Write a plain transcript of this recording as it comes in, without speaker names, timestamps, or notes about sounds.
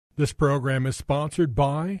This program is sponsored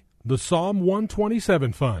by the Psalm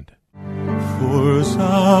 127 Fund. For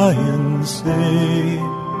Zion's sake,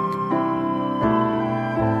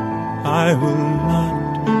 I will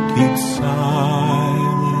not keep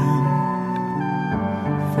silent.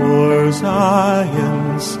 For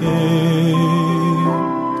Zion's sake,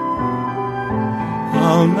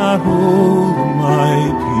 I'll not hold my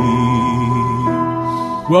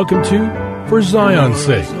peace. Welcome to For Zion's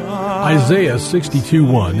Sake. Isaiah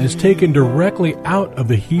 62:1 is taken directly out of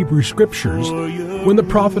the Hebrew Scriptures when the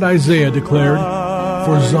prophet Isaiah declared,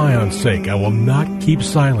 "For Zion's sake I will not keep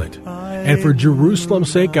silent, and for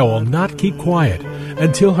Jerusalem's sake I will not keep quiet,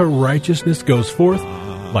 until her righteousness goes forth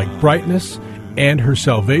like brightness, and her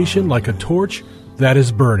salvation like a torch that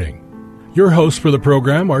is burning." Your hosts for the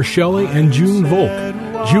program are Shelley and June Volk,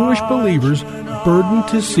 Jewish believers burdened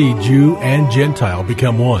to see Jew and Gentile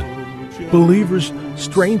become one. Believers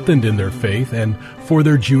strengthened in their faith, and for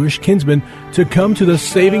their Jewish kinsmen to come to the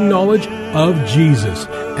saving knowledge of Jesus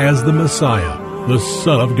as the Messiah, the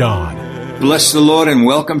Son of God. Bless the Lord and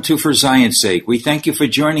welcome to For Zion's Sake. We thank you for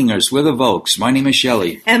joining us. We're the Volks. My name is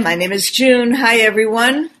Shelley. And my name is June. Hi,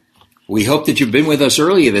 everyone. We hope that you've been with us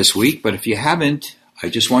earlier this week, but if you haven't, I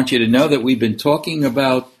just want you to know that we've been talking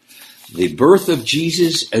about the birth of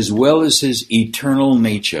Jesus as well as his eternal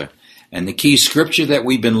nature. And the key scripture that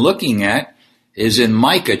we've been looking at is in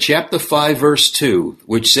Micah chapter 5, verse 2,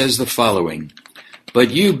 which says the following: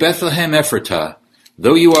 "But you, Bethlehem Ephratah,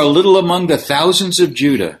 though you are little among the thousands of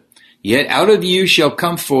Judah, yet out of you shall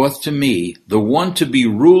come forth to me the one to be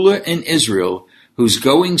ruler in Israel, whose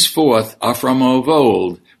goings forth are from of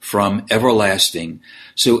old, from everlasting."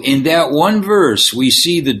 So in that one verse, we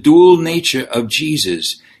see the dual nature of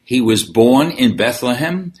Jesus. He was born in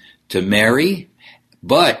Bethlehem to Mary,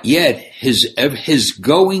 but yet his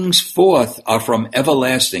goings forth are from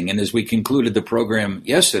everlasting. And as we concluded the program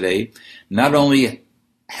yesterday, not only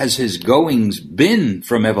has his goings been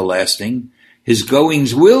from everlasting, his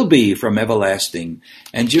goings will be from everlasting.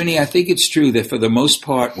 And Junie, I think it's true that for the most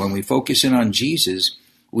part, when we focus in on Jesus,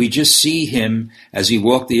 we just see him as he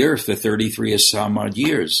walked the earth for 33 or some odd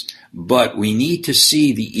years. But we need to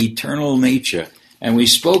see the eternal nature. And we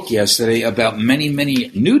spoke yesterday about many,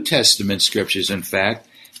 many New Testament scriptures, in fact,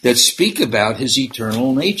 that speak about his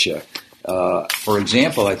eternal nature. For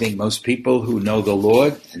example, I think most people who know the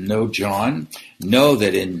Lord and know John know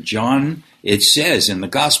that in John it says in the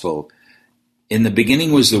Gospel, "In the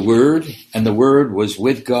beginning was the Word, and the Word was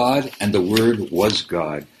with God, and the Word was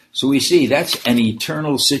God." So we see that's an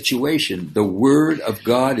eternal situation. The Word of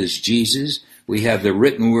God is Jesus. We have the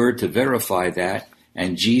written Word to verify that.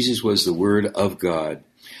 And Jesus was the Word of God.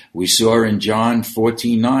 We saw in John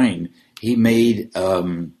 14:9, he made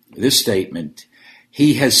this statement: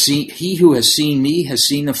 He who has seen me has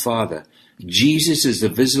seen the Father. Jesus is the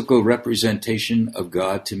physical representation of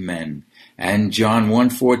God to men. And John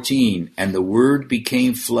 1:14, "And the Word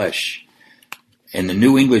became flesh." In the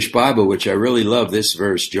New English Bible, which I really love this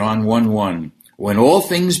verse, John 1:1, "When all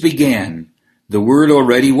things began, the Word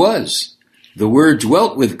already was. The Word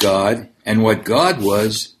dwelt with God, and what God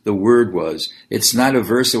was, the Word was." It's not a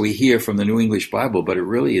verse that we hear from the New English Bible, but it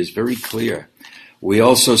really is very clear. We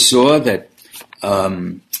also saw that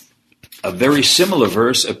a very similar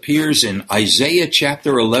verse appears in Isaiah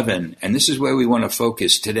chapter 11, and this is where we want to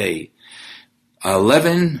focus today.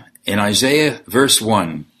 11 in Isaiah verse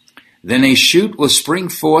 1, "Then a shoot will spring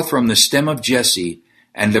forth from the stem of Jesse,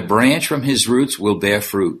 and a branch from his roots will bear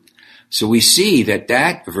fruit." So we see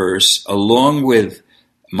that verse, along with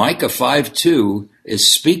Micah 5:2, is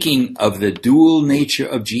speaking of the dual nature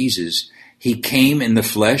of Jesus. He came in the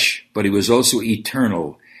flesh, but he was also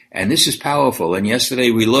eternal. And this is powerful. And yesterday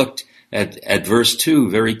we looked at verse 2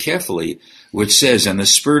 very carefully, which says, "And the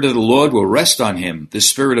Spirit of the Lord will rest on him, the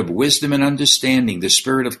Spirit of wisdom and understanding, the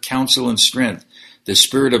Spirit of counsel and strength, the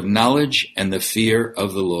Spirit of knowledge and the fear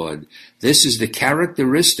of the Lord." This is the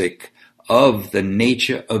characteristic of the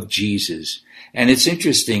nature of Jesus. And it's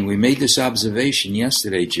interesting, we made this observation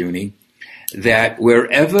yesterday, Junie, that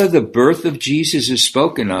wherever the birth of Jesus is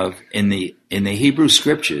spoken of in the Hebrew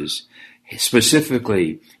Scriptures,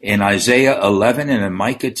 specifically in Isaiah 11 and in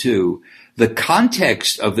Micah 2, the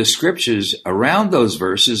context of the Scriptures around those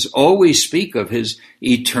verses always speak of his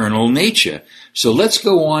eternal nature. So let's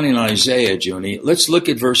go on in Isaiah, Junie. Let's look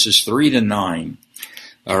at verses 3 to 9.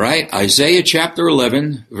 All right, Isaiah chapter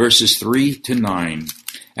 11, verses 3 to 9.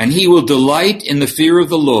 "And he will delight in the fear of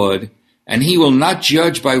the Lord, and he will not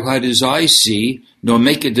judge by what his eyes see, nor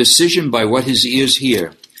make a decision by what his ears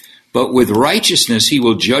hear. But with righteousness he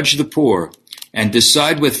will judge the poor, and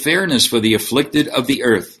decide with fairness for the afflicted of the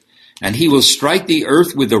earth. And he will strike the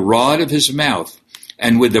earth with the rod of his mouth,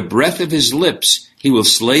 and with the breath of his lips he will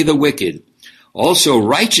slay the wicked. Also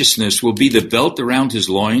righteousness will be the belt around his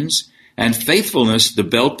loins, and faithfulness the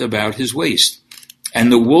belt about his waist.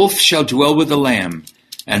 And the wolf shall dwell with the lamb,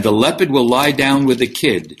 and the leopard will lie down with the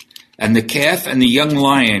kid, and the calf and the young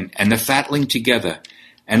lion and the fatling together,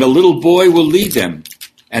 and a little boy will lead them,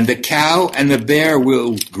 and the cow and the bear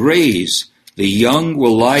will graze, the young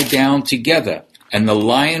will lie down together, and the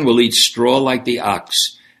lion will eat straw like the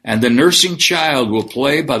ox, and the nursing child will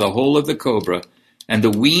play by the hole of the cobra, and the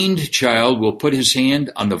weaned child will put his hand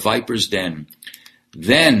on the viper's den.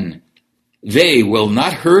 Then they will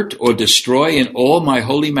not hurt or destroy in all my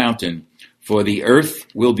holy mountain, for the earth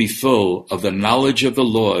will be full of the knowledge of the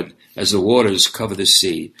Lord as the waters cover the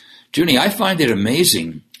sea. Junie, I find it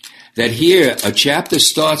amazing that here a chapter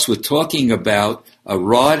starts with talking about a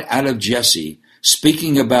rod out of Jesse,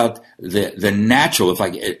 speaking about the natural,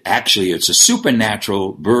 actually it's a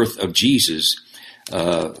supernatural birth of Jesus,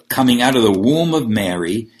 coming out of the womb of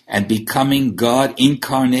Mary and becoming God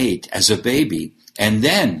incarnate as a baby. And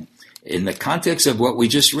then, in the context of what we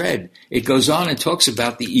just read, it goes on and talks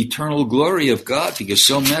about the eternal glory of God, because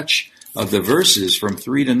so much of the verses from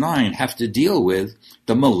 3 to 9 have to deal with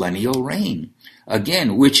the millennial reign,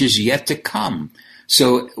 again, which is yet to come.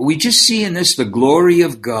 So we just see in this the glory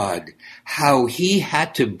of God, how he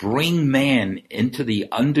had to bring man into the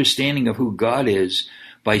understanding of who God is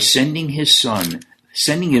by sending his son,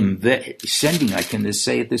 sending, I can just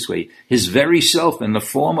say it this way, his very self in the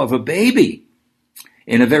form of a baby,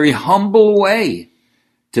 in a very humble way,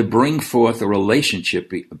 to bring forth a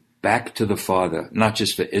relationship back to the Father, not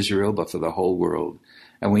just for Israel, but for the whole world.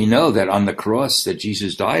 And we know that on the cross that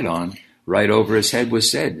Jesus died on, right over his head was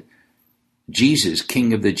said, Jesus,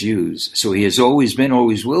 King of the Jews. So he has always been,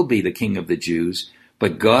 always will be the King of the Jews.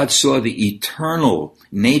 But God saw the eternal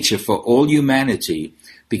nature for all humanity,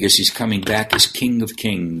 because he's coming back as King of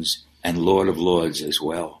Kings and Lord of Lords as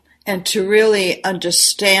well. And to really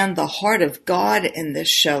understand the heart of God in this,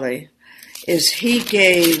 Shelley, is he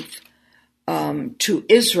gave to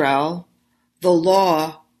Israel the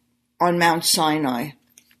law on Mount Sinai.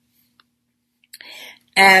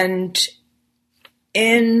 And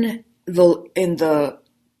in the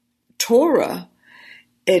Torah,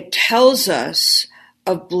 it tells us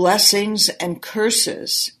of blessings and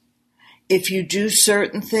curses if you do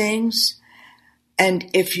certain things and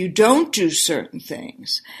if you don't do certain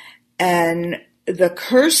things. And the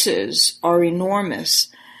curses are enormous.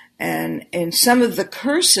 And in some of the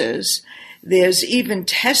curses, there's even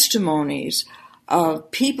testimonies of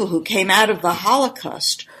people who came out of the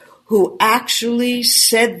Holocaust who actually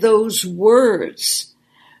said those words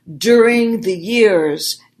during the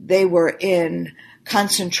years they were in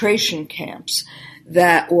concentration camps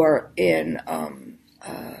that were in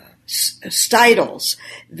Steidels,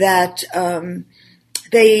 that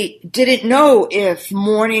they didn't know if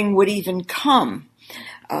morning would even come.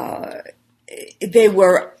 They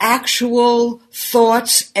were actual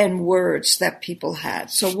thoughts and words that people had.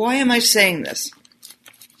 So why am I saying this?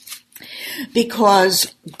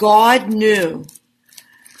 Because God knew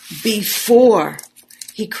before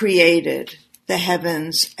he created the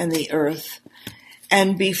heavens and the earth,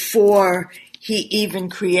 and before he even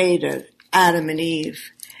created Adam and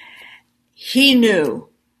Eve, he knew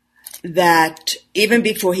that even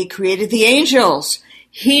before he created the angels,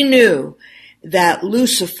 he knew that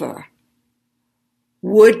Lucifer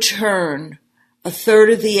would turn a third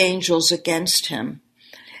of the angels against him,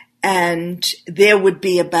 and there would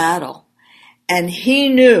be a battle. And he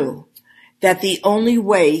knew that the only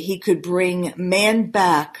way he could bring man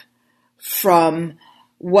back from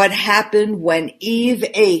what happened when Eve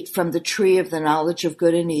ate from the tree of the knowledge of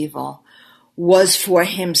good and evil was for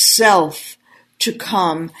himself to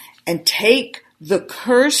come and take the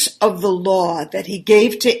curse of the law that he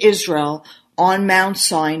gave to Israel on Mount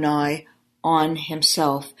Sinai on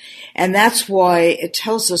himself. And that's why it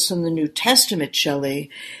tells us in the New Testament, Shelley,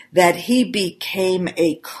 that he became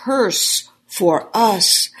a curse for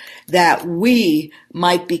us, that we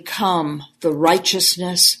might become the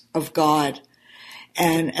righteousness of God.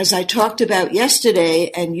 And as I talked about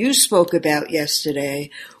yesterday, and you spoke about yesterday,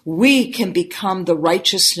 we can become the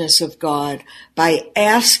righteousness of God by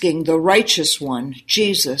asking the righteous one,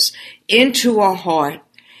 Jesus, into our heart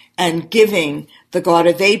and giving the God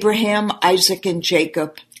of Abraham, Isaac, and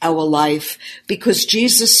Jacob our life, because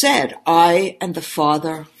Jesus said, I and the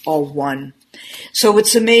Father are one. So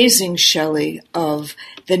it's amazing, Shelley, of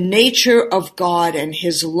the nature of God and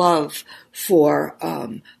his love for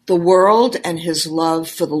the world, and his love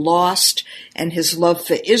for the lost, and his love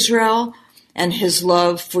for Israel, and his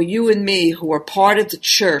love for you and me who are part of the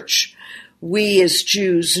church, we as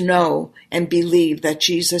Jews know and believe that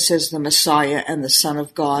Jesus is the Messiah and the Son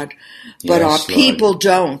of God, but Yes, our people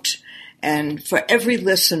don't. And for every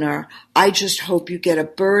listener, I just hope you get a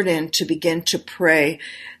burden to begin to pray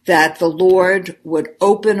that the Lord would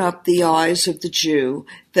open up the eyes of the Jew,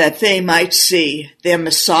 that they might see their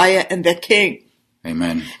Messiah and their King.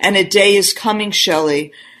 Amen. And a day is coming,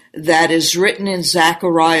 Shelley, that is written in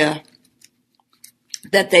Zechariah,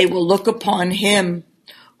 that they will look upon him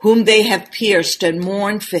whom they have pierced and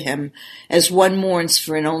mourned for him as one mourns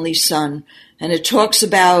for an only son. And it talks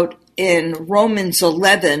about in Romans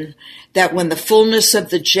 11 that when the fullness of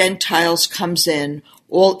the Gentiles comes in,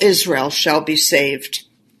 all Israel shall be saved.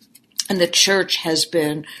 And the church has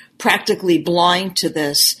been practically blind to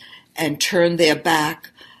this and turned their back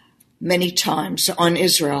many times on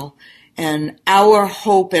Israel. And our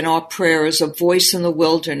hope and our prayer as a voice in the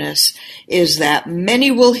wilderness is that many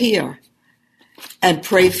will hear and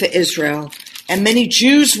pray for Israel. And many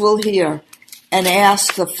Jews will hear and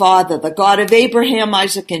ask the Father, the God of Abraham,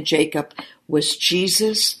 Isaac, and Jacob, was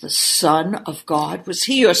Jesus the Son of God? Was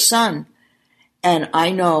he your son? And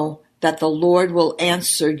I know that the Lord will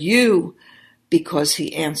answer you because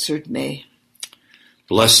he answered me.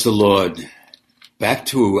 Bless the Lord. Back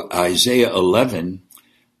to Isaiah 11,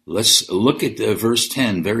 let's look at verse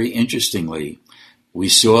 10 very interestingly. We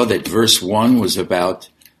saw that verse 1 was about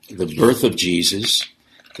the birth of Jesus,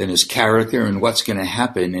 then his character and what's going to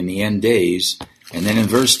happen in the end days. And then in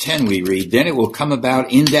verse 10 we read, then it will come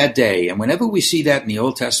about in that day. And whenever we see that in the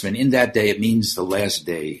Old Testament, in that day, it means the last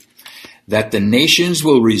day, that the nations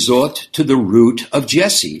will resort to the root of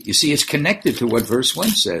Jesse. You see, it's connected to what verse 1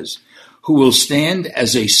 says, who will stand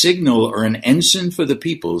as a signal or an ensign for the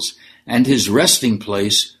peoples, and his resting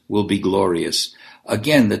place will be glorious.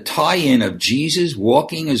 Again, the tie-in of Jesus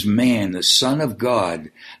walking as man, the Son of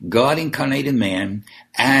God, God incarnated man,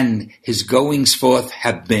 and his goings forth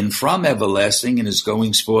have been from everlasting, and his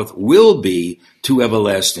goings forth will be to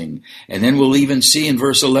everlasting. And then we'll even see in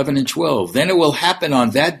verse 11 and 12, then it will happen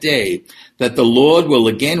on that day that the Lord will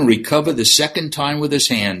again recover the second time with his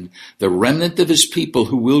hand the remnant of his people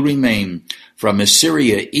who will remain from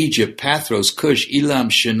Assyria, Egypt, Pathros, Cush, Elam,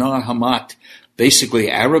 Shinar, Hamat, basically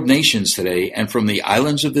Arab nations today, and from the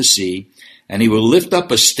islands of the sea, and he will lift up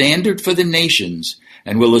a standard for the nations,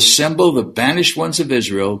 and will assemble the banished ones of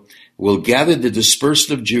Israel, will gather the dispersed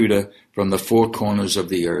of Judah from the four corners of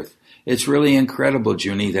the earth. It's really incredible,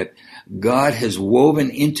 Junie, that God has woven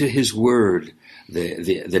into his word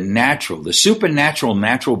the natural, the supernatural,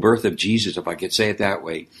 natural birth of Jesus, if I could say it that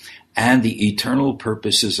way, and the eternal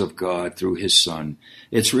purposes of God through his Son.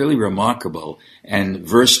 It's really remarkable. And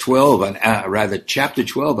verse 12, chapter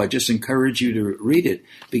 12, I just encourage you to read it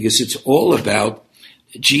because it's all about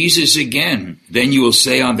Jesus again. Then you will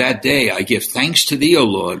say on that day, I give thanks to thee, O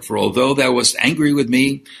Lord, for although thou wast angry with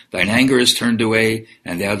me, thine anger is turned away,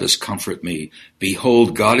 and thou dost comfort me.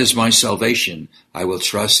 Behold, God is my salvation. I will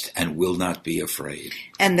trust and will not be afraid.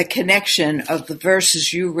 And the connection of the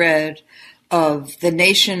verses you read of the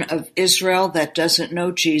nation of Israel that doesn't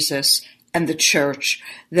know Jesus and the church,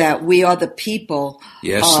 that we are the people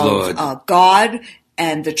of God,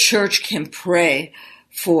 and the church can pray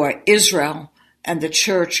for Israel, and the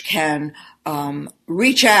church can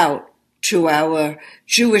reach out to our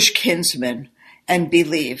Jewish kinsmen and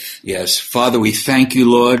believe. Yes, Father, we thank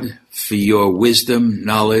you, Lord, for your wisdom,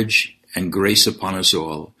 knowledge, and grace upon us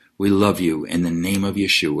all. We love you in the name of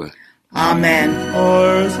Yeshua. Amen.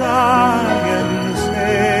 For Zion's sake.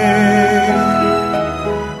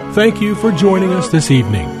 Thank you for joining us this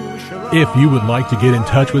evening. If you would like to get in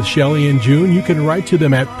touch with Shelley and June, you can write to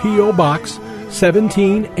them at P.O. Box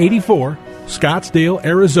 1784, Scottsdale,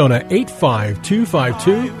 Arizona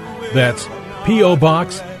 85252. That's P.O.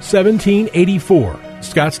 Box 1784,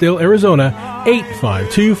 Scottsdale, Arizona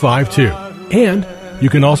 85252. And you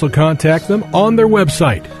can also contact them on their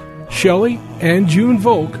website,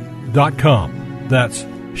 ShelleyandJuneVolk.com. That's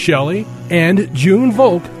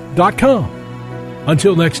ShelleyandJuneVolk.com.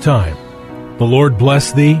 Until next time, the Lord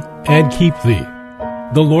bless thee and keep thee.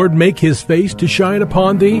 The Lord make his face to shine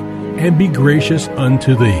upon thee and be gracious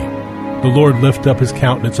unto thee. The Lord lift up his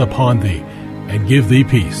countenance upon thee and give thee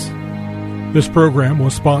peace. This program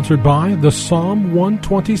was sponsored by the Psalm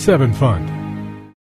 127 Fund.